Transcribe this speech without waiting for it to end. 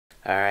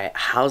Alright,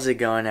 how's it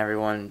going,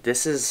 everyone?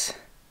 This is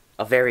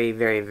a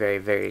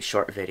very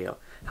short video.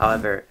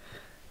 However,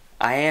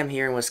 I am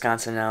here in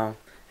Wisconsin now,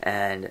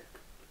 and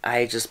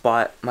I just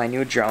bought my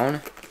new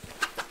drone.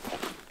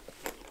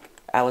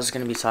 I was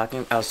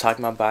talking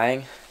about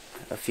buying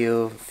a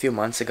few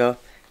months ago.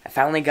 I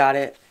finally got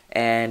it,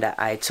 and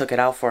I took it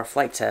out for a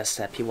flight test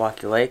at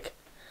PEWAUKEE Lake.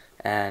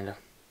 And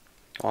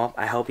well,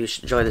 I hope you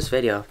enjoy this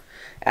video.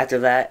 After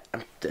that,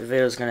 the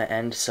video is gonna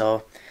end.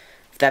 So,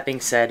 with that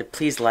being said,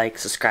 please like,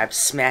 subscribe,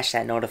 smash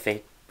that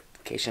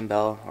notification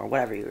bell, or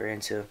whatever you're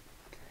into.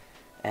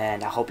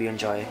 And I hope you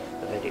enjoy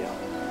the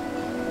video.